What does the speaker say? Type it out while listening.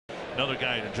Another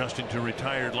guy adjusting to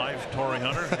retired life, Torii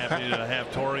Hunter. Happy to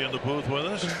have Torii in the booth with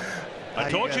us. I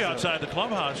told you outside the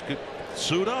clubhouse, could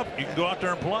suit up. You can go out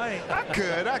there and play. I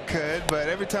could, but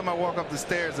every time I walk up the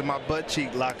stairs and my butt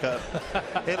cheek lock up,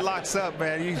 it locks up,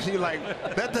 man. You're like,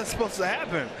 that's supposed to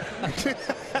happen.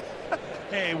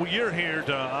 Hey, well, you're here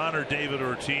to honor David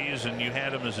Ortiz, and you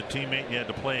had him as a teammate. You had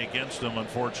to play against him,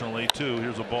 unfortunately, too.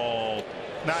 Here's a ball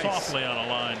softly on a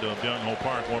line to Byung-ho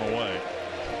Park, one away.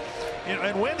 You know,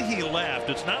 and when he left,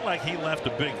 it's not like he left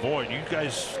a big void. You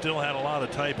guys still had a lot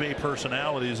of type A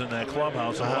personalities in that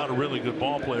clubhouse, and a lot of really good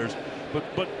ball players.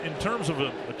 But in terms of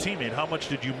a teammate, how much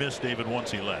did you miss David once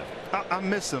he left? I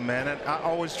miss him, man. And I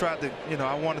always tried to,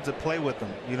 I wanted to play with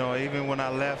him. Even when I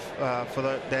left for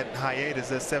that hiatus,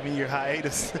 that 7-year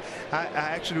hiatus, I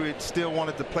actually still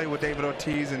wanted to play with David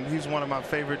Ortiz, and he's one of my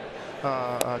favorite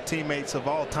teammates of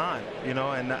all time. And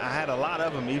I had a lot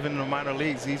of them, even in the minor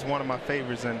leagues. He's one of my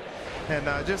favorites, and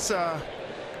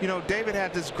David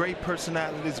had this great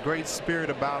personality, this great spirit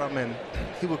about him, and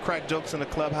he would crack jokes in the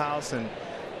clubhouse. And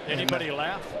anybody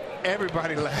laugh?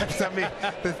 Everybody laughs. I mean,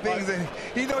 the things that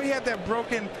he had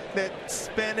that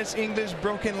Spanish English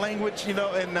broken language,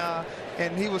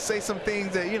 and he would say some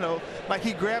things that like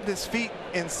he grabbed his feet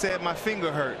and said my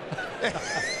finger hurt.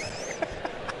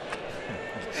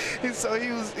 And so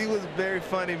he was very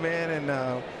funny, man,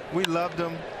 and we loved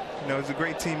him. He's a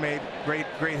great teammate,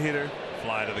 great hitter.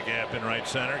 Fly to the gap in right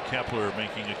center. Kepler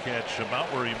making a catch about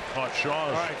where he caught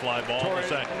Shaw's fly ball in the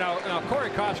second. Now Corey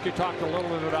Koski talked a little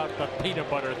bit about the peanut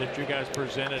butter that you guys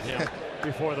presented him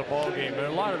before the ball game. And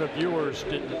a lot of the viewers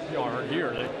aren't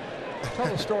here. Tell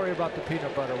the story about the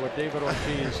peanut butter with David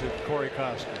Ortiz and Corey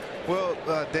Koski. Well,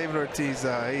 David Ortiz,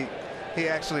 he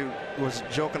actually was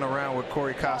joking around with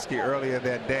Corey Koski earlier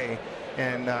that day,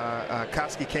 and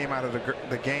Koski came out of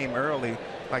the game early,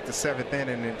 like the 7th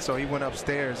inning, and so he went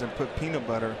upstairs and put peanut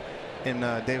butter in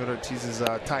David Ortiz's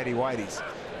tidy whities,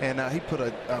 and he put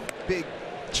a big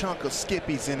chunk of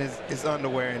Skippies in his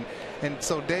underwear, and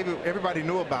so everybody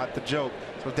knew about the joke.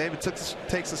 So David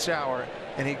takes a shower,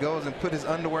 and he goes and put his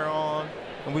underwear on,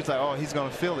 and we was like, oh, he's gonna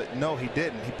feel it. No, he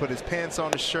didn't. He put his pants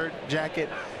on, his shirt, jacket,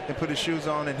 and put his shoes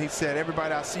on, and he said,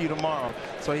 everybody, I'll see you tomorrow.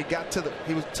 So he got to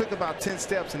took about 10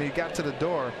 steps, and he got to the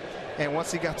door. And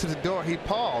once he got to the door, he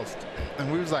paused,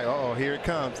 and we was like, uh-oh, here it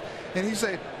comes. And he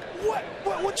said,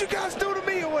 what you guys do to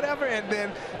me or whatever? And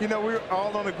then, we were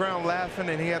all on the ground laughing,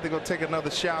 and he had to go take another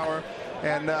shower.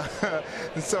 And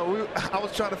so I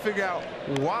was trying to figure out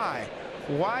why.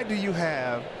 Why do you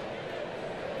have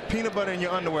peanut butter in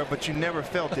your underwear, but you never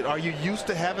felt it? Are you used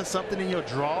to having something in your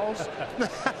drawers?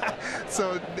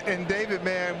 So, and David,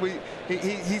 man,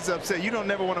 he's upset. You don't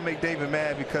never want to make David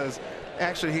mad, because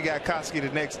actually he got Koski the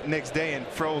next day and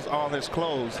froze all his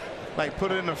clothes, like put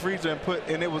it in the freezer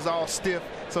and it was all stiff.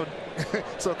 So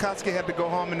so Koski had to go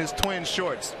home in his twin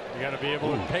shorts. You got to be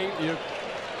able to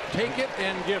take it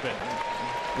and give it.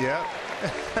 Yeah.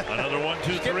 Another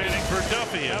 1-2-3 inning for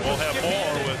Duffy, and we'll have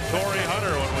more with Torii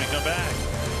Hunter when we come back.